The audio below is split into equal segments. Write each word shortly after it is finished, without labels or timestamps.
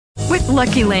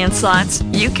Lucky Land Slots,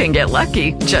 you can get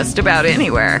lucky just about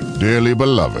anywhere. Dearly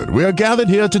beloved, we are gathered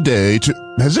here today to...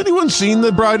 Has anyone seen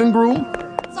the bride and groom?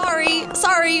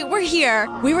 Sorry, we're here.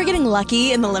 We were getting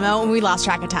lucky in the limo and we lost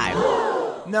track of time.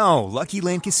 No, Lucky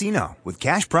Land Casino, with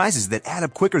cash prizes that add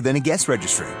up quicker than a guest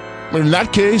registry. In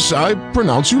that case, I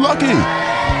pronounce you lucky.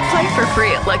 Play for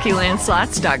free at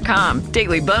LuckyLandSlots.com.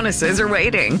 Daily bonuses are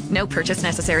waiting. No purchase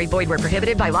necessary. Void where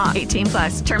prohibited by law. 18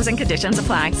 plus. Terms and conditions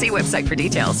apply. See website for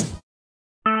details.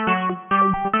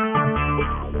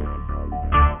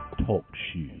 Talk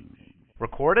shoes.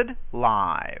 Recorded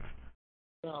live.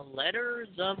 The letters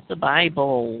of the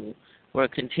Bible. We're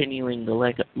continuing the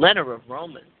letter of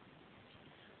Romans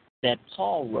that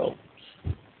Paul wrote.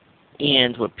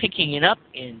 And we're picking it up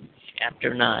in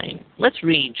chapter 9. Let's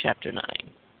read chapter 9.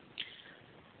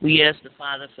 We ask the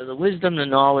Father for the wisdom, the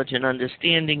knowledge, and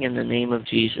understanding in the name of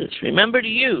Jesus. Remember to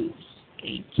use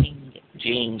a King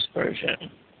James Version.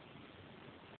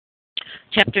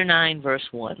 Chapter 9, verse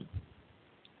 1.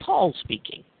 Paul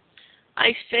speaking.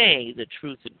 I say the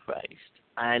truth in Christ.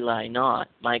 I lie not.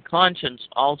 My conscience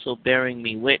also bearing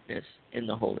me witness in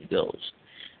the Holy Ghost,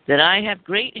 that I have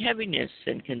great heaviness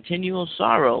and continual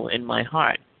sorrow in my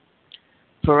heart.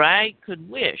 For I could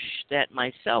wish that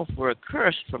myself were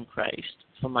accursed from Christ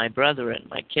for my brethren,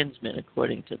 my kinsmen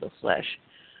according to the flesh,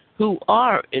 who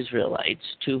are Israelites,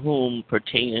 to whom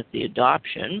pertaineth the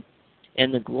adoption,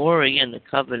 and the glory, and the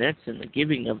covenants, and the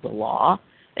giving of the law,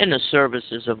 and the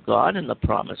services of God, and the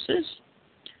promises,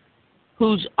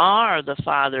 whose are the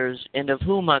fathers, and of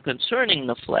whom are concerning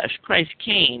the flesh Christ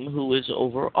came, who is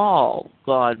over all,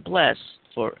 God bless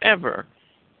forever.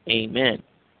 Amen.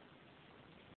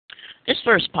 This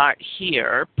first part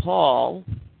here, Paul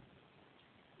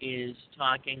is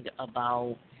talking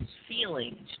about his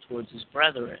feelings towards his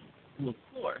brethren, who, of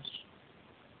course,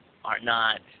 are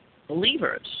not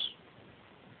believers.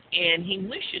 And he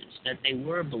wishes that they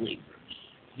were believers.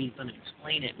 He's going to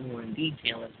explain it more in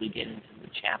detail as we get into the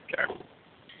chapter.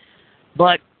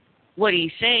 But what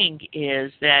he's saying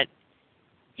is that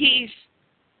he's,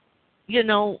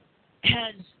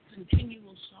 has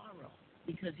continual sorrow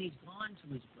because he's gone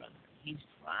to his brother. He's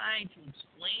tried to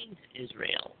explain to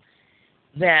Israel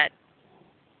that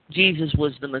Jesus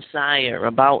was the Messiah,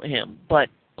 about him, but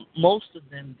most of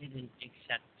them didn't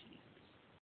accept Jesus,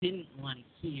 didn't want to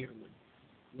hear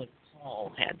what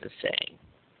Paul had to say.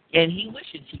 And he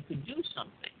wishes he could do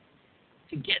something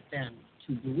to get them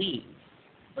to believe.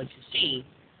 But you see,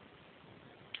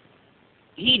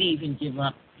 he'd even give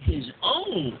up his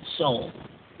own soul.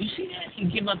 You see that?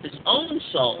 He'd give up his own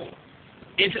soul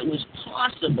if it was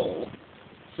possible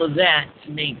for that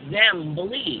to make them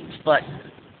believe. But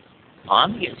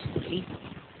obviously,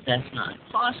 that's not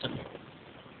possible.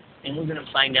 And we're going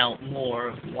to find out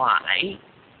more why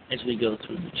as we go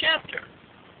through the chapter.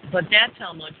 But that's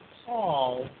how much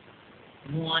Paul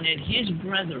wanted his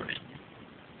brethren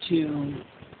to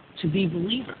be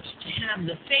believers, to have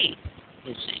the faith,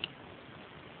 you see.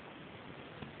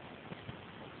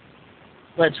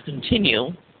 Let's continue.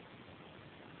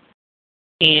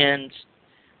 And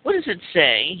what does it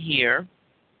say here?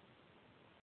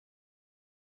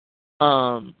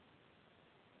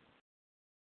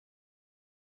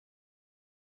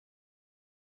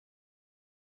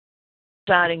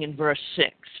 Starting in verse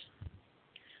 6.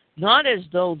 Not as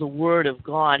though the word of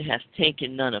God hath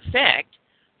taken none effect,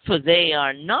 for they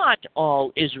are not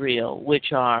all Israel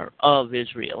which are of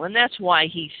Israel. And that's why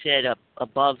he said up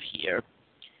above here,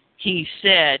 he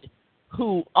said,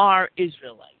 who are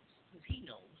Israelites. Because he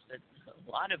knows that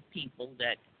a lot of people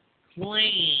that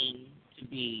claim to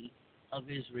be of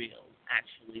Israel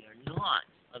actually are not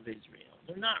of Israel.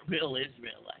 They're not real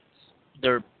Israelites.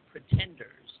 They're pretenders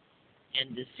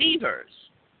and deceivers,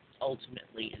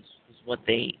 ultimately, is what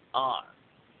they are.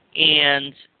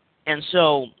 And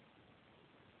so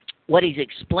what he's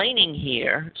explaining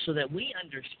here, so that we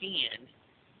understand,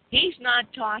 he's not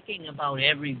talking about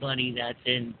everybody that's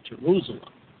in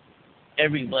Jerusalem,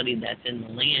 everybody that's in the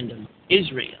land of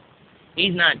Israel.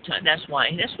 He's not. That's what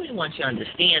he wants you to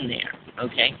understand there,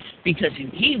 okay? Because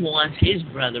he wants his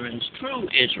brethren's true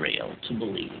Israel to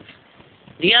believe.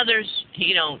 The others,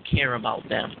 he don't care about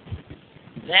them.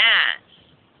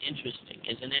 That's interesting,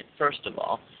 isn't it? First of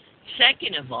all.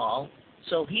 Second of all,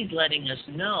 so he's letting us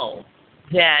know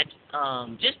that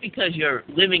just because you're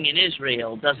living in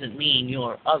Israel doesn't mean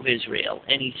you're of Israel.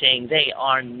 And he's saying they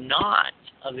are not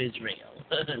of Israel.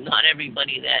 Not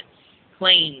everybody that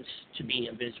claims to be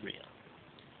of Israel.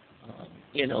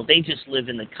 They just live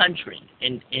in the country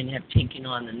and have taken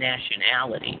on the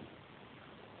nationality.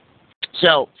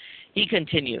 So he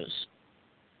continues,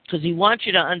 because he wants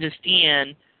you to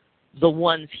understand the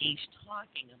ones he's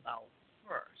talking about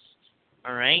first.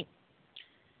 All right?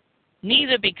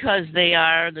 Neither because they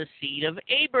are the seed of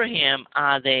Abraham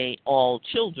are they all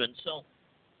children. So,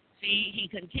 see, he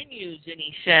continues and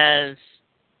he says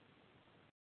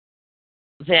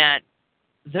that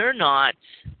they're not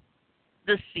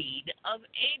the seed of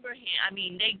Abraham. I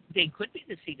mean, they could be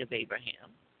the seed of Abraham,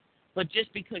 but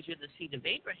just because you're the seed of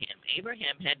Abraham,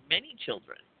 Abraham had many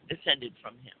children descended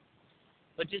from him.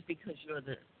 But just because you're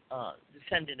the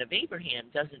descendant of Abraham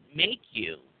doesn't make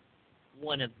you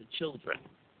one of the children.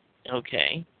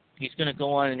 Okay? He's going to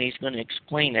go on and he's going to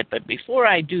explain it. But before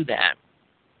I do that,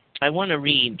 I want to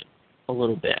read a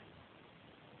little bit.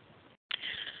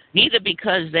 Neither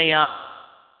because they are,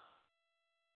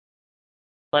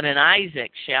 but in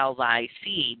Isaac shall thy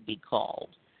seed be called.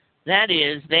 That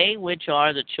is, they which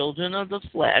are the children of the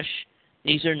flesh,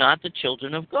 these are not the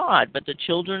children of God, but the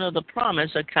children of the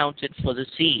promise accounted for the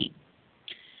seed.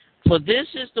 For this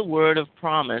is the word of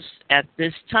promise, at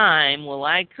this time will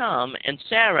I come, and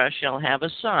Sarah shall have a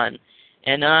son.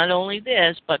 And not only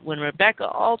this, but when Rebekah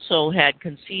also had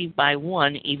conceived by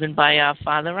one, even by our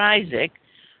father Isaac,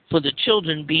 for the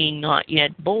children being not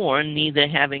yet born, neither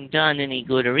having done any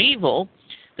good or evil,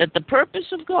 that the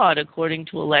purpose of God according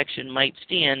to election might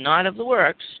stand, not of the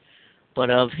works, but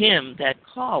of him that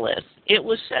calleth, it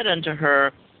was said unto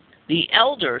her, the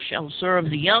elder shall serve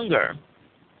the younger.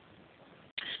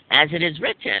 As it is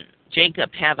written,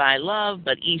 Jacob have I loved,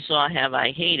 but Esau have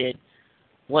I hated.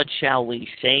 What shall we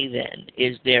say then?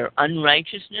 Is there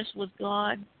unrighteousness with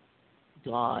God?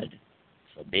 God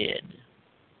forbid.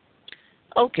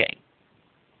 Okay.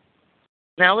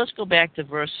 Now let's go back to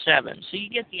verse 7. So you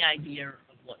get the idea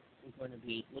of what we're going to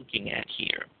be looking at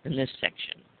here in this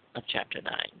section of chapter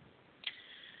 9.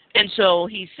 And so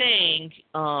he's saying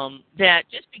that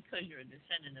just because you're a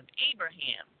descendant of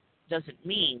Abraham doesn't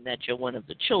mean that you're one of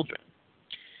the children.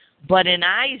 But in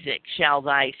Isaac shall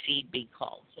thy seed be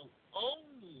called. So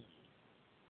only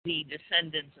the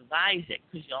descendants of Isaac,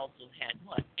 because you also had,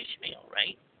 Ishmael,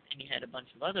 right? And you had a bunch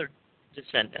of other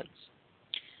descendants.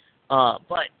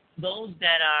 But those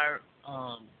that are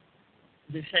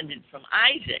descended from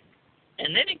Isaac,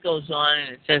 and then it goes on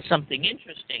and it says something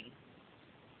interesting.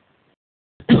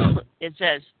 It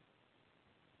says,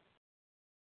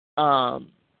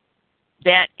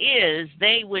 that is,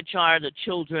 they which are the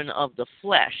children of the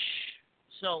flesh.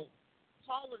 So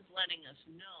Paul is letting us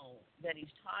know that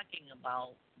he's talking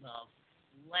about the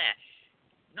flesh,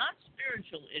 not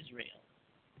spiritual Israel.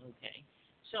 Okay?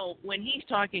 So when he's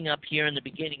talking up here in the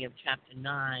beginning of chapter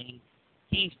 9,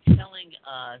 he's telling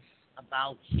us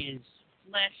about his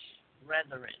flesh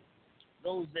brethren,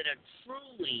 those that are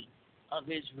truly of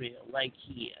Israel like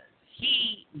he is.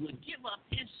 He would give up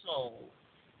his soul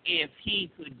if he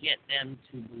could get them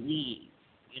to believe,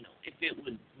 if it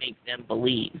would make them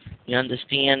believe. You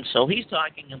understand? So he's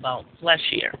talking about flesh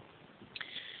here.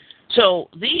 So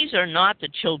these are not the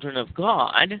children of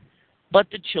God, but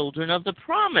the children of the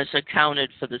promise accounted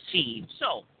for the seed.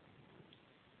 So,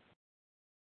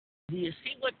 do you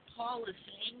see what Paul is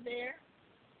saying there?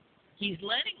 He's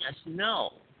letting us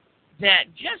know that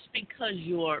just because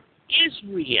you're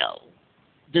Israel,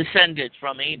 descended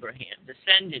from Abraham,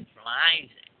 descended from Isaac,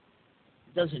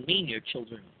 doesn't mean you're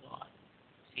children of God.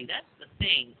 See, that's the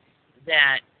thing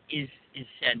that is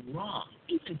said wrong,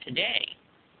 even today.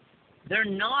 They're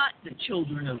not the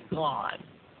children of God.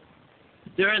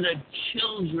 They're the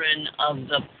children of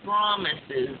the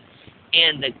promises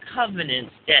and the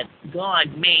covenants that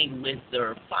God made with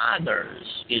their fathers,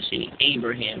 you see,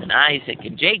 Abraham and Isaac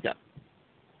and Jacob.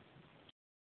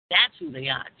 That's who they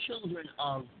are, children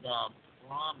of the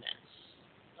promise,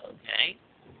 okay?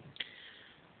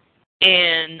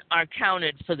 And are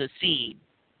counted for the seed.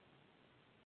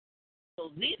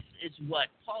 So this is what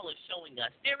Paul is showing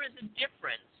us. There is a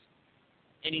difference,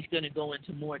 and he's going to go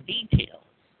into more details.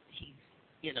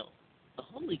 The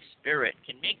Holy Spirit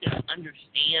can make us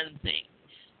understand things,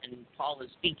 and Paul is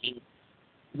speaking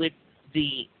with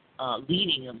the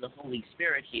leading of the Holy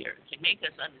Spirit here. It can make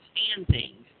us understand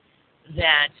things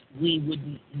that we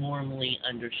wouldn't normally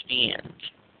understand.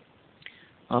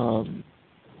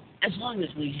 As long as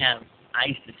we have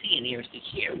eyes to see and ears to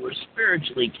hear, we're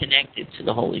spiritually connected to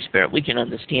the Holy Spirit. We can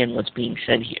understand what's being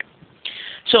said here.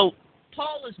 So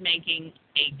Paul is making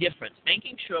a difference,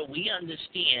 making sure we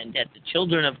understand that the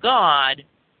children of God,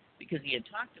 because he had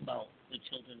talked about the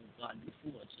children of God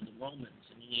before to the Romans,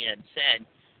 and he had said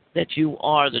that you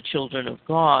are the children of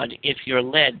God if you're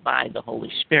led by the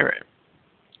Holy Spirit.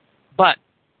 But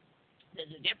there's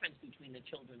a difference between the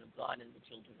children of God and the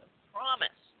children of promise.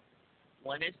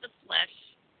 One is the flesh,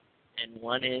 and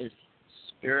one is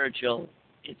spiritual.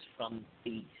 It's from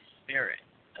the Spirit,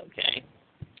 okay?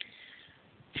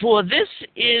 For this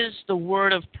is the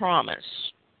word of promise.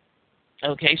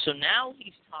 Okay, so now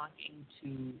he's talking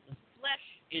to the flesh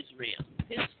Israel,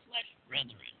 his flesh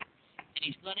brethren. And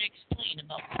he's going to explain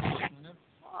about the children of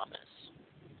promise.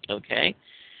 Okay?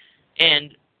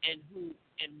 And who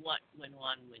and what went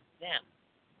on with them.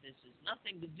 This has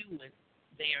nothing to do with,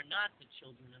 they are not the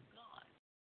children of God.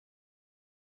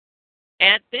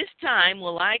 At this time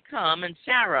will I come, and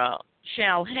Sarah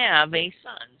shall have a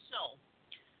son. So,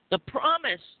 the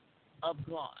promise of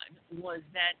God was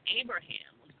that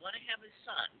Abraham was going to have a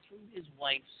son through his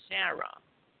wife Sarah.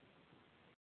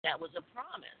 That was a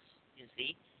promise, you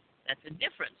see. That's the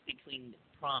difference between the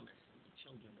promise and the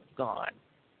children of God.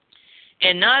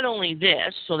 And not only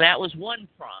this, so that was one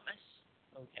promise,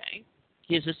 okay.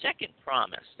 Here's a second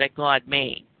promise that God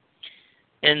made.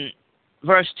 In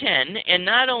verse 10, and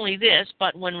not only this,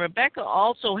 but when Rebekah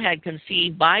also had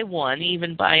conceived by one,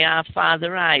 even by our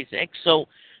father Isaac. So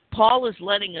Paul is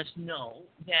letting us know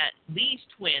that these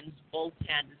twins both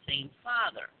had the same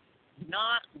father,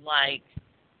 not like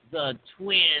the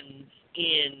twins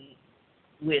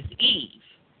with Eve.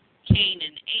 Cain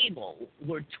and Abel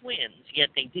were twins, yet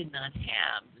they did not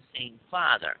have the same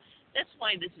father. That's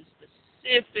why this is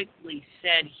specifically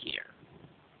said here.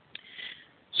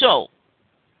 So,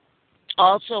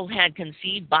 also had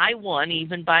conceived by one,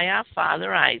 even by our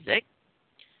father Isaac,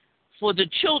 for the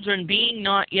children being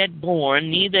not yet born,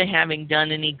 neither having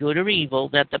done any good or evil,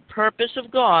 that the purpose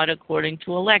of God according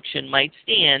to election might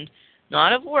stand,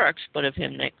 not of works, but of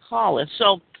him that calleth.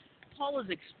 So, Paul is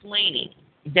explaining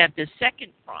that the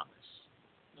second promise,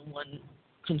 the one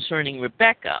concerning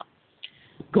Rebekah,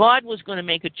 God was going to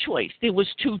make a choice. There was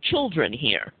two children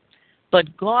here,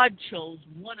 but God chose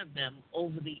one of them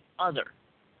over the other,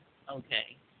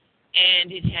 okay?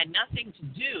 And it had nothing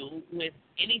to do with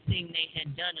anything they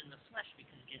had done in the flesh,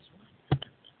 because guess what?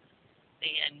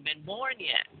 They hadn't been born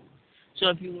yet. So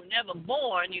if you were never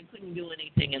born, you couldn't do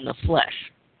anything in the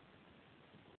flesh.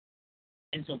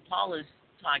 And so Paul is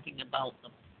talking about the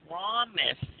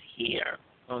promise here,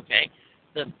 okay?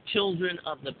 The children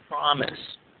of the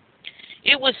promise.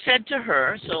 It was said to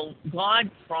her, so God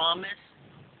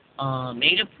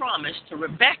made a promise to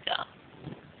Rebekah.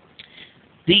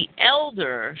 The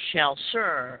elder shall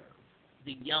serve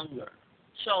the younger.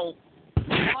 So God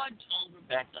told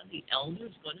Rebekah, the elder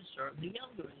is going to serve the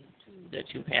younger in the two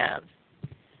that you have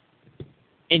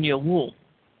in your womb.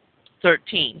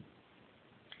 13.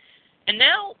 And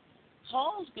now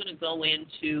Paul's going to go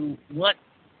into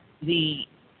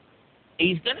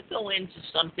he's going to go into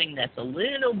something that's a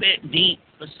little bit deep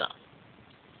for some.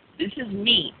 This is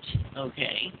meat,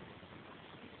 okay?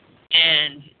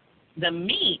 And the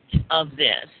meat of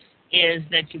this is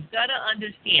that you've got to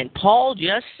understand, Paul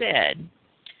just said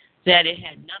that it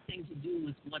had nothing to do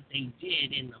with what they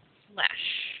did in the flesh,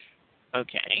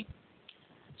 okay?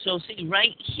 So see,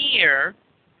 right here,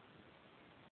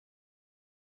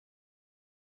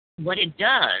 what it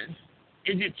does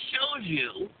is it shows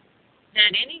you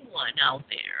that anyone out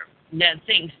there that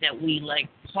thinks that we like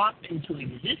pop into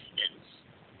existence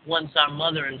once our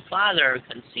mother and father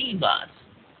conceive us,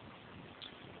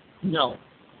 no,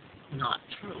 not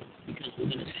true, because we're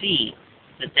going to see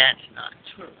that that's not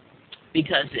true,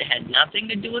 because it had nothing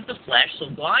to do with the flesh. So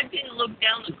God didn't look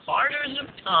down the corridors of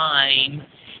time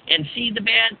and see the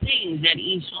bad things that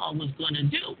Esau was going to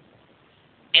do,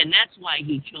 and that's why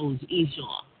he chose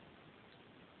Esau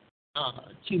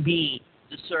to be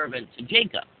the servant to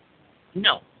Jacob.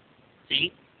 No.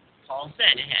 See? Paul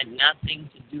said it had nothing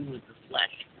to do with the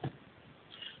flesh.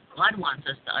 God wants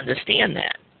us to understand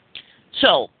that.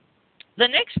 So, the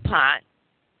next part,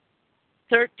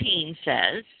 13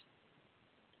 says,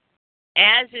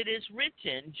 as it is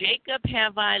written, Jacob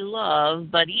have I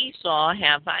loved, but Esau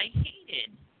have I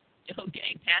hated.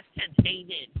 Okay, past tense,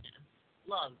 hated.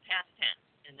 Love, past tense.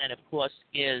 And that, of course,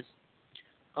 is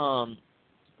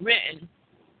written,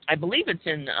 I believe it's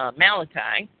in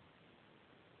Malachi.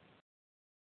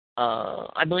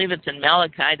 I believe it's in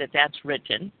Malachi that's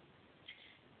written.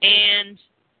 And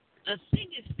the thing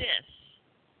is this.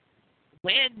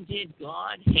 When did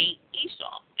God hate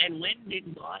Esau? And when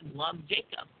did God love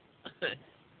Jacob?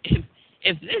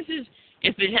 if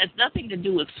it has nothing to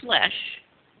do with flesh,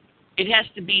 it has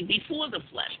to be before the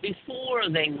flesh, before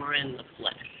they were in the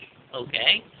flesh.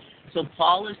 Okay? So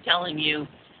Paul is telling you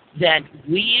that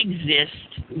we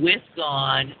exist with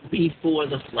God before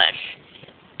the flesh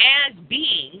as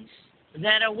beings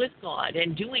that are with God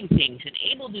and doing things and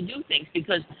able to do things,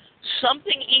 because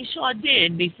something Esau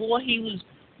did before he was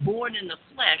born in the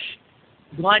flesh,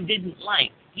 God didn't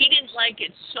like. He didn't like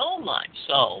it so much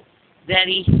so that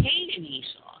he hated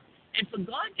Esau. And for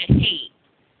God to hate,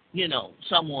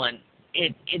 someone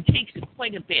it takes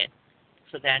quite a bit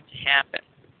for that to happen.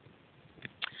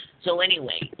 So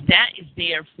anyway, that is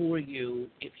there for you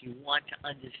if you want to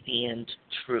understand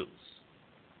truth.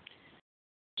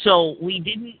 So we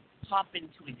didn't pop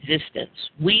into existence.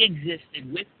 We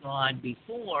existed with God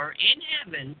before in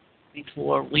heaven,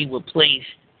 before we were placed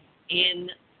in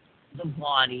the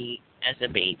body as a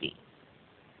baby.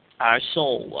 Our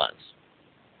soul was.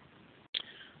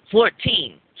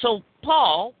 14. So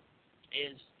Paul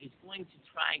is going to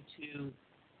try to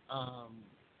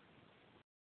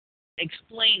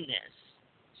explain this.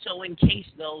 So in case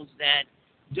those that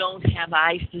don't have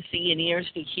eyes to see and ears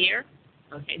to hear,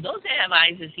 okay, those that have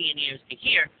eyes to see and ears to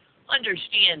hear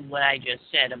understand what I just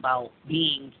said about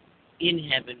being in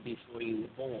heaven before you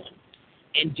were born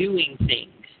and doing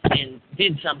things and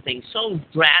did something so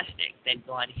drastic that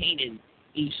God hated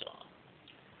Esau.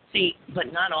 See,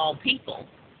 but not all people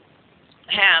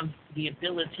have the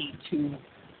ability to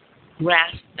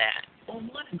grasp that or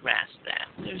want to grasp that.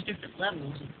 There's different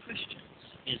levels of Christians,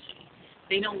 you see.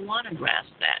 They don't want to grasp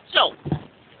that. So,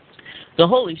 the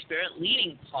Holy Spirit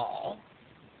leading Paul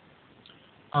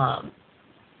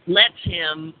lets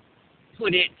him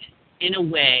put it in a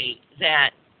way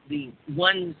that the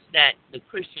ones that the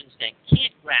Christians that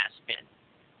can't grasp it,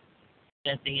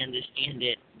 that they understand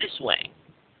it this way.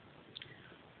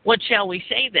 What shall we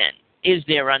say then? Is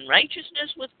there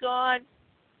unrighteousness with God?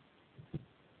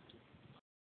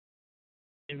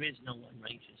 There is no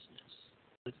unrighteousness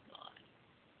with God.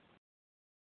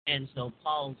 And so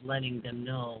Paul's letting them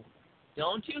know,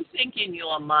 don't you think in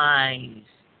your minds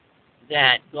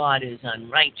that God is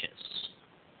unrighteous.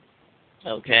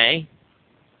 Okay?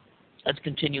 Let's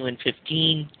continue in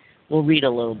 15. We'll read a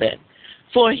little bit.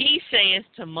 For he saith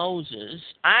to Moses,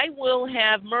 I will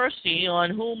have mercy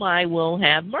on whom I will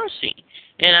have mercy,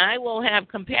 and I will have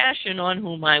compassion on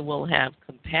whom I will have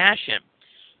compassion.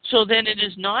 So then it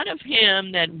is not of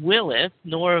him that willeth,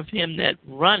 nor of him that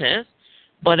runneth,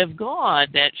 but of God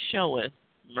that showeth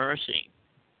mercy.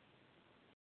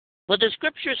 For the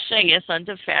Scripture saith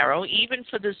unto Pharaoh, even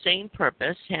for the same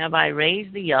purpose have I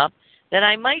raised thee up, that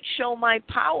I might show my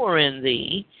power in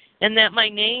thee, and that my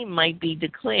name might be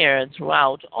declared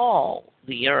throughout all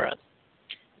the earth.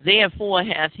 Therefore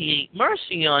hath he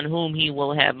mercy on whom he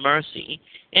will have mercy,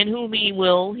 and whom he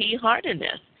will he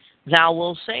hardeneth. Thou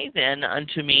wilt say then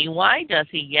unto me, why doth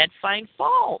he yet find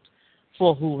fault?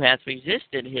 For who hath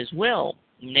resisted his will?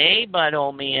 Nay, but,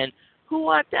 O man, who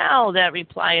art thou that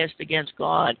repliest against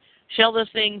God? Shall the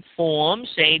thing formed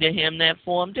say to him that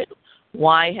formed it,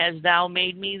 why hast thou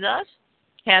made me thus?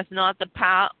 Hath not the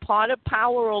potter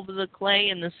power over the clay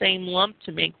in the same lump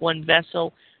to make one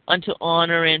vessel unto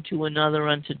honor and to another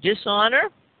unto dishonor?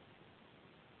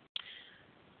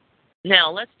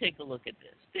 Now, let's take a look at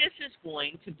this. This is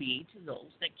going to be to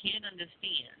those that can't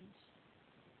understand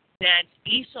that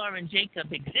Esau and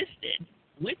Jacob existed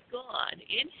with God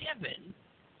in heaven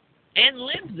and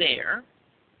lived there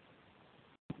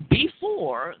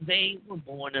before they were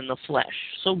born in the flesh.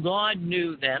 So God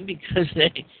knew them because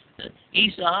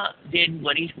Esau did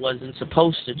what he wasn't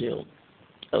supposed to do.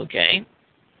 Okay?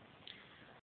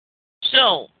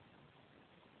 So,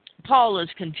 Paul is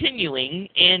continuing,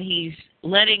 and he's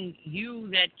letting you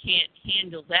that can't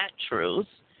handle that truth,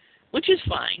 which is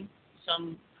fine.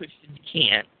 Some Christians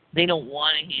can't. They don't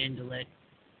want to handle it.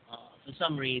 For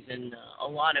some reason, a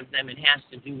lot of them, it has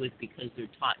to do with because they're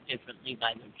taught differently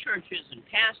by their churches and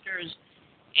pastors,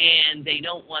 and they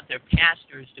don't want their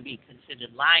pastors to be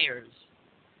considered liars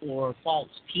or false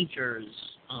teachers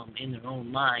in their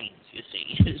own minds, you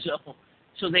see.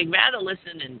 So they'd rather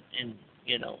listen and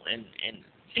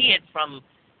see it from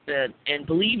and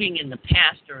believing in the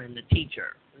pastor and the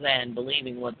teacher than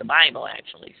believing what the Bible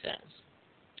actually says.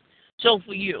 So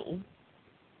for you,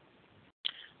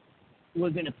 we're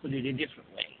going to put it a different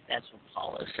way. That's what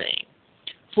Paul is saying.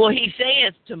 For he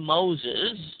saith to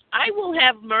Moses, I will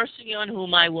have mercy on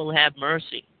whom I will have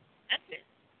mercy. That's it.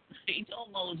 He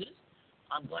told Moses,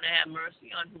 I'm going to have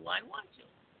mercy on who I want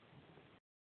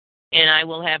to. And I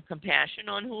will have compassion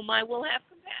on whom I will have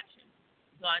compassion.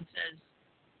 God says,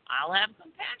 I'll have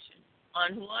compassion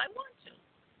on who I want to.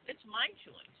 It's my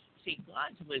choice. See,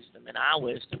 God's wisdom and our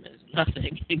wisdom is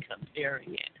nothing in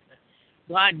comparing it.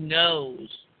 God knows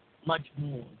much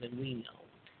more than we know.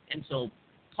 And so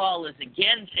Paul is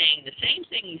again saying the same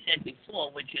thing he said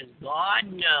before, which is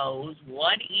God knows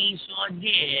what Esau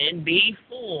did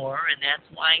before, and that's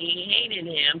why he hated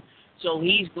him. So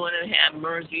he's going to have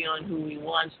mercy on who he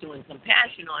wants to and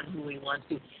compassion on who he wants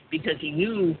to, because he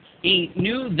knew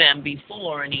them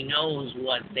before and he knows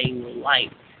what they were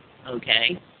like.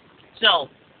 Okay? So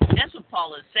that's what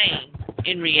Paul is saying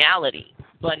in reality.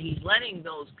 But he's letting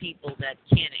those people that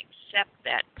can't accept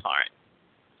that part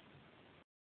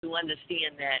to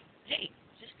understand that, hey,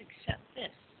 just accept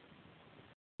this.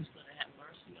 He's going to have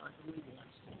mercy on who he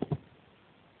wants to.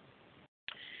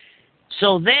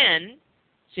 So then,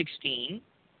 16,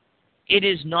 it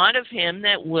is not of him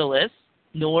that willeth,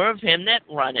 nor of him that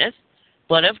runneth,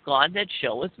 but of God that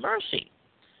showeth mercy.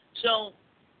 So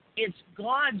it's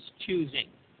God's choosing.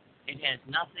 It has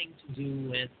nothing to do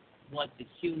with what the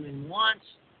human wants,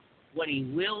 what he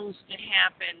wills to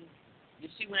happen. You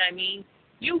see what I mean?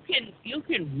 You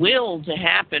can will to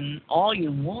happen all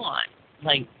you want,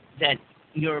 like that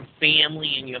your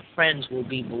family and your friends will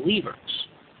be believers.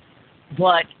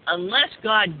 But unless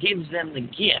God gives them the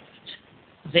gift,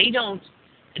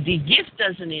 the gift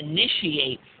doesn't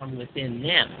initiate from within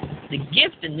them. The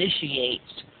gift initiates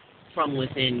from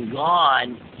within God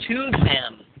to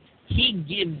them. He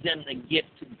gives them the gift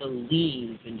to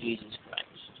believe in Jesus Christ.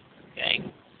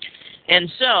 Okay? And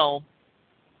so,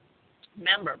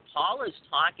 remember, Paul is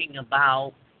talking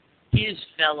about his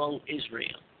fellow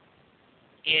Israel.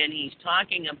 And he's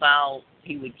talking about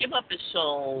he would give up his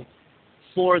soul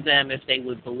for them if they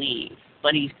would believe.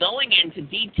 But he's going into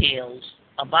details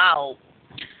about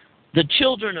the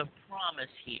children of promise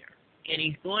here. And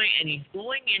he's going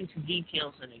into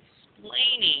details and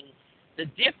explaining the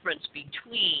difference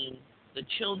between the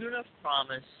children of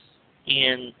promise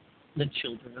and the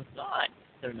children of God.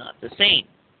 They're not the same.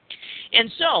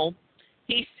 And so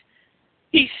he's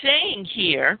saying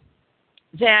here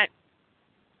that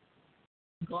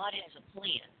God has a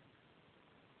plan.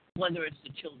 Whether it's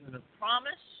the children of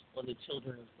promise or the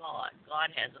children of God, God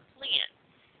has a plan.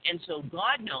 And so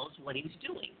God knows what he's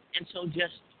doing. And so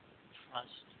just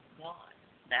trust God.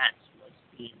 That's what's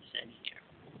being said here.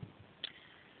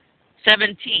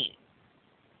 17.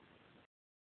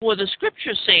 For the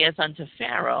scripture saith unto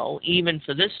Pharaoh, even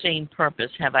for this same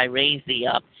purpose have I raised thee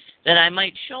up, that I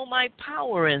might show my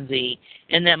power in thee,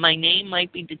 and that my name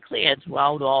might be declared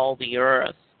throughout all the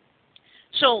earth.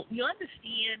 So you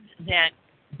understand that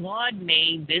God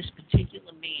made this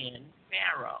particular man,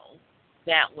 Pharaoh,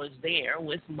 that was there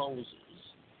with Moses,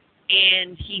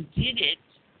 and he did it.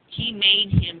 He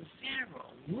made him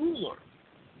Pharaoh, ruler.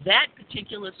 That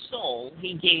particular soul,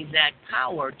 he gave that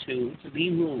power to be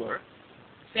ruler,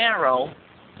 Pharaoh,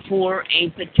 for a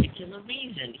particular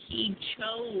reason. He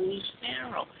chose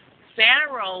Pharaoh.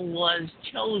 Pharaoh was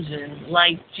chosen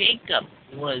like Jacob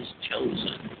was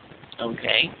chosen,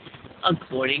 okay,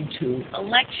 according to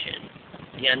election.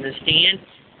 You understand?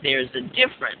 There's a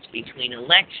difference between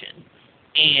election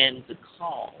and the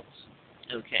calls,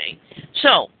 okay?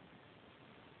 So,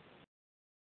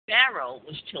 Pharaoh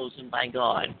was chosen by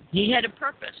God. He had a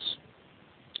purpose.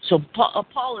 So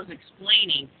Paul is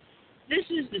explaining, this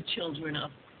is the children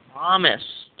of promise,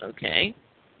 okay?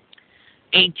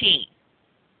 18.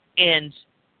 And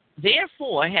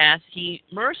therefore hath he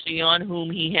mercy on whom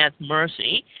he hath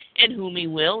mercy, and whom he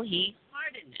will, he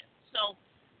hardeneth. So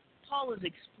Paul is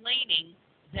explaining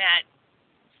that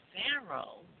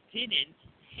Pharaoh didn't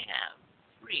have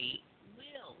free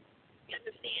will. You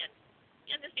understand?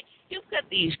 You understand? You've got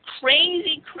these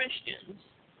crazy Christians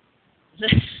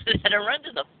that are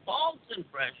under the false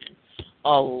impression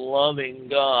a loving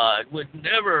God would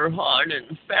never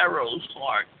harden Pharaoh's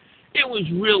heart. It was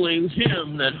really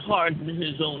him that hardened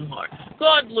his own heart.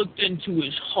 God looked into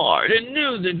his heart and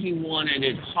knew that he wanted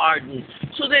it hardened.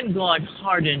 So then God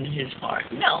hardened his heart.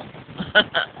 No,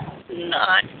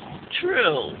 not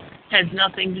true. Has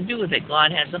nothing to do with it.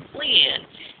 God has a plan.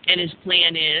 And his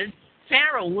plan is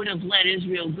Pharaoh would have let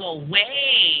Israel go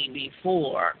way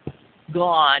before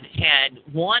God had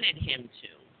wanted him to,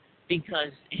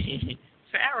 because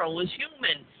Pharaoh was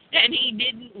human and he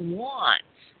didn't want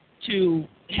to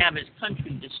have his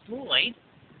country destroyed,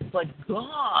 but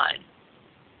God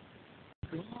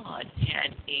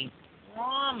had a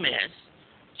promise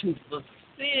to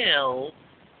fulfill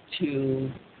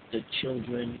to the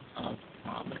children of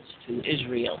promise, to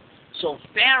Israel. So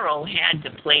Pharaoh had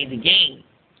to play the game,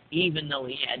 even though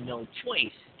he had no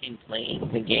choice in playing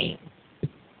the game.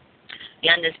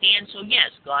 You understand? So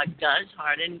yes, God does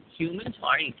harden humans'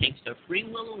 heart. He takes their free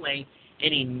will away,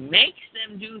 and he makes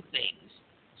them do things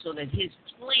so that his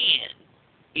plan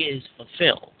is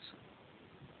fulfilled.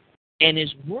 And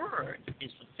his word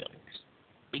is fulfilled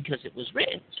because it was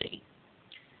written, see.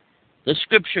 The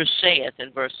scripture saith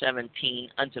in verse 17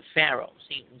 unto Pharaoh.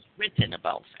 See, it was written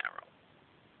about Pharaoh.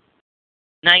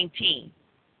 19.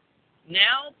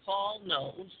 Now Paul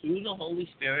knows through the Holy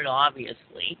Spirit,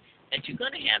 obviously, that you're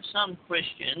going to have some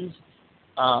Christians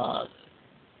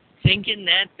thinking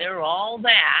that they're all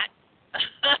that,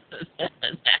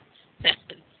 that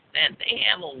they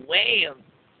have a way of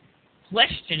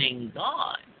questioning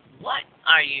God. What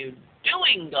are you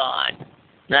doing, God?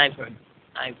 And I've heard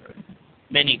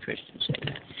many Christians say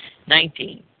that.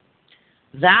 19.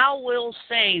 Thou wilt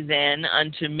say then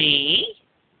unto me,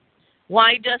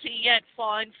 why doth he yet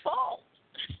find fault?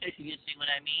 You see what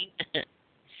I mean?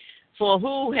 For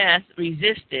who hath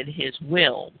resisted his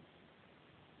will?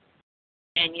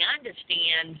 And you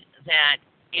understand that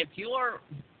if you're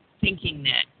thinking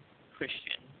that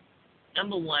Christian,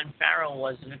 number one, Pharaoh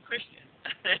wasn't a Christian,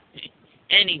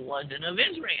 and he wasn't of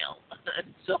Israel.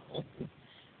 So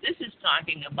this is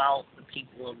talking about the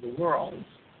people of the world,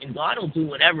 and God will do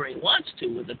whatever he wants to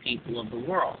with the people of the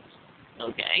world,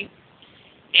 okay?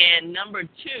 And number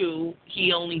two,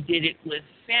 he only did it with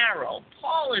Pharaoh.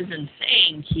 Paul isn't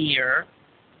saying here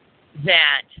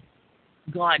that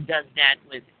God does that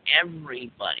with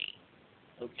everybody,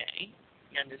 okay?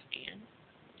 You understand?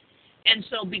 And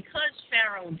so because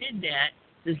Pharaoh did that,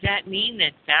 does that mean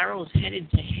that Pharaoh's headed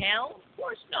to hell? Of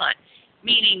course not.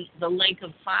 Meaning the lake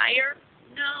of fire?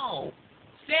 No.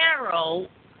 Pharaoh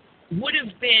would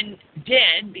have been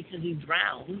dead because he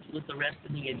drowned with the rest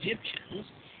of the Egyptians,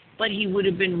 but he would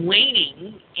have been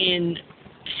waiting in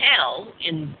hell,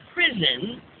 in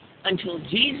prison, until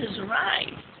Jesus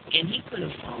arrived. And he could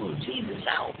have followed Jesus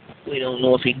out. We don't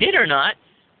know if he did or not,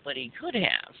 but he could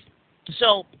have.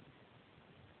 So,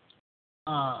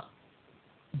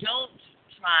 don't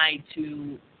try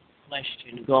to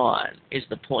question God, is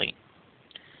the point.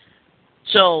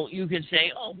 So you can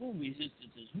say, oh, who resisted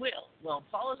his will? Well,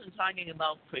 Paul isn't talking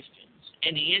about Christians,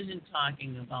 and he isn't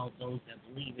talking about those that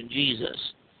believe in Jesus.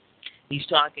 He's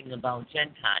talking about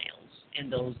Gentiles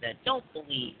and those that don't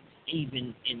believe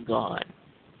even in God.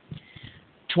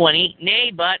 20,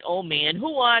 nay, but, O man,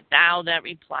 who art thou that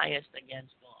repliest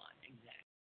against God? Exactly.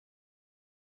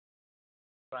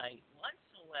 Right.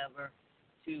 Whatsoever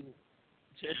to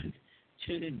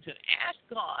ask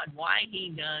God why he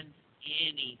does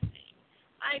anything.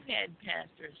 I've had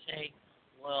pastors say,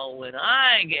 well, when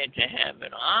I get to heaven,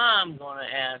 I'm going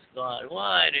to ask God,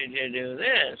 why did you do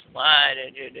this? Why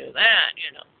did you do that?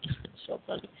 You know, so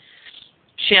funny.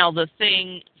 Shall the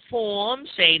thing form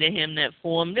say to him that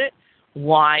formed it,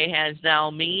 why hast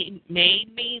thou made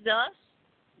me thus?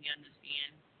 You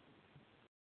understand?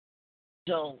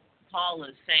 So Paul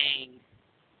is saying,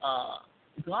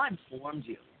 God formed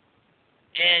you,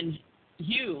 and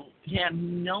you have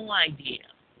no idea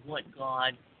what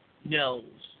God knows.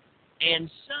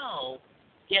 And so,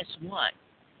 guess what?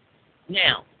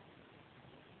 Now,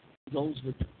 those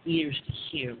with ears to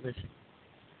hear, listen.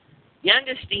 You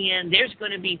understand there's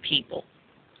going to be people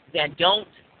that don't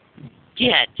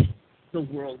get the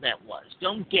world that was,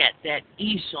 don't get that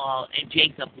Esau and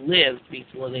Jacob lived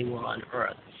before they were on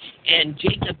earth. And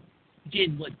Jacob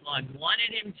did what God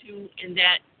wanted him to in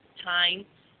that time,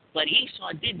 but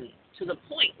Esau didn't, to the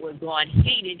point where God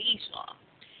hated Esau.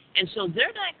 And so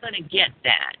they're not going to get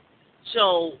that.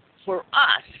 So for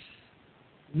us,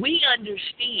 we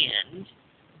understand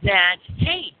that,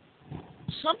 hey,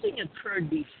 something occurred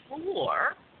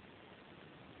before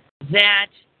that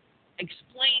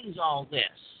explains all this.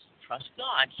 Trust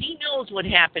God. He knows what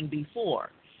happened before.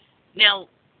 Now,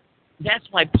 that's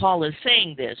why Paul is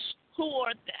saying this. Who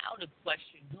art thou to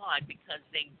question God? Because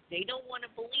they don't want to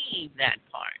believe that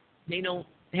part. They don't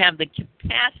have the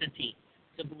capacity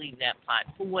to believe that part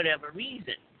for whatever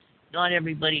reason. Not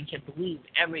everybody can believe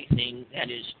everything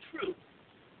that is true,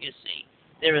 you see.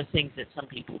 There are things that some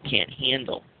people can't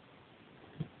handle.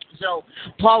 So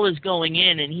Paul is going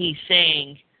in and he's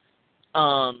saying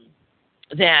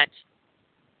that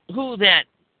who that,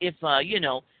 if,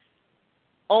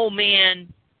 oh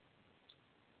man,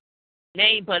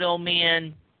 nay, but oh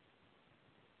man,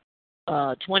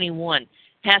 21,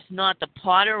 hath not the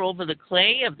potter over the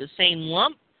clay of the same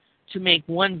lump to make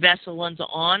one vessel unto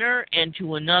honor and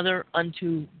to another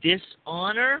unto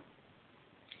dishonor?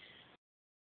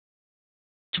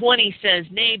 20 says,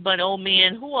 nay, but, O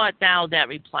man, who art thou that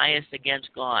repliest against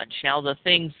God? Shall the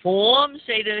thing formed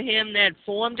say to him that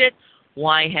formed it,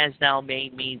 why hast thou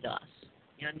made me thus?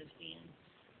 You understand?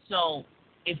 So,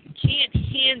 if you can't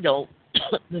handle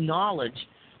the knowledge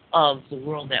of the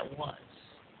world that was,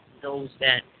 those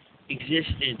that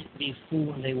existed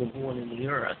before they were born in the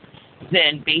earth,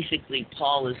 then basically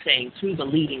Paul is saying, through the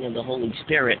leading of the Holy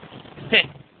Spirit, hey,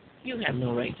 you have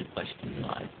no right to question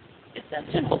God. It's that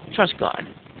simple. Trust God.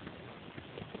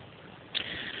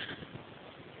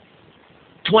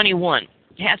 21.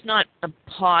 Hath not the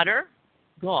potter,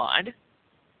 God,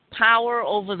 power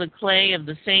over the clay of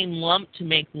the same lump to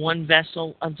make one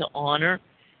vessel unto honor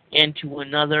and to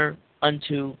another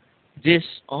unto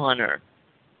dishonor?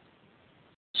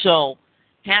 So,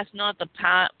 Hath not the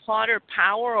potter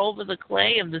power over the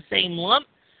clay of the same lump,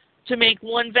 to make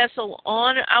one vessel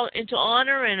out into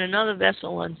honor and another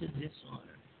vessel unto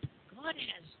dishonor? God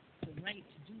has the right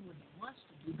to do what he wants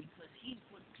to do because he's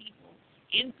put people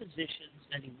in positions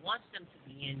that he wants them to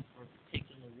be in for a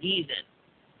particular reason.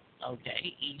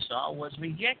 Okay, Esau was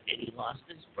rejected. He lost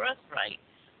his birthright.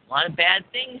 A lot of bad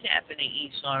things happened to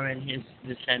Esau and his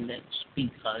descendants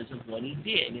because of what he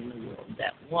did in the world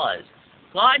that was.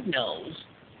 God knows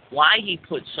why he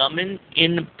put some in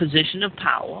the position of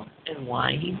power and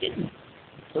why he didn't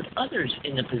put others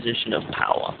in the position of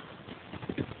power.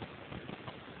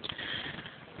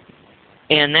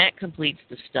 And that completes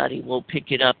the study. We'll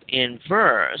pick it up in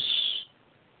verse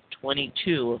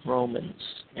 22 of Romans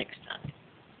next time.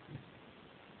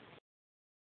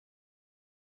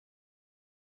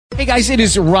 Hey guys, it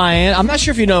is Ryan. I'm not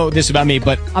sure if you know this about me,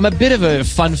 but I'm a bit of a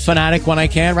fun fanatic when I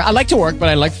can. I like to work, but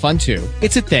I like fun too.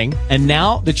 It's a thing. And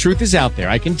now the truth is out there.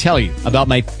 I can tell you about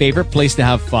my favorite place to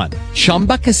have fun.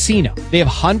 Chumba Casino. They have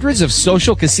hundreds of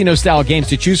social casino style games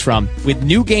to choose from with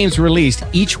new games released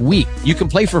each week. You can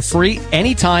play for free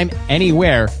anytime,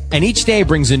 anywhere. And each day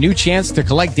brings a new chance to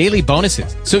collect daily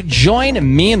bonuses. So join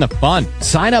me in the fun.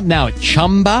 Sign up now at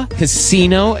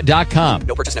ChumbaCasino.com.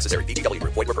 No purchase necessary. VGW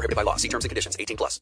Group. Void where prohibited by law. See terms and conditions. 18+.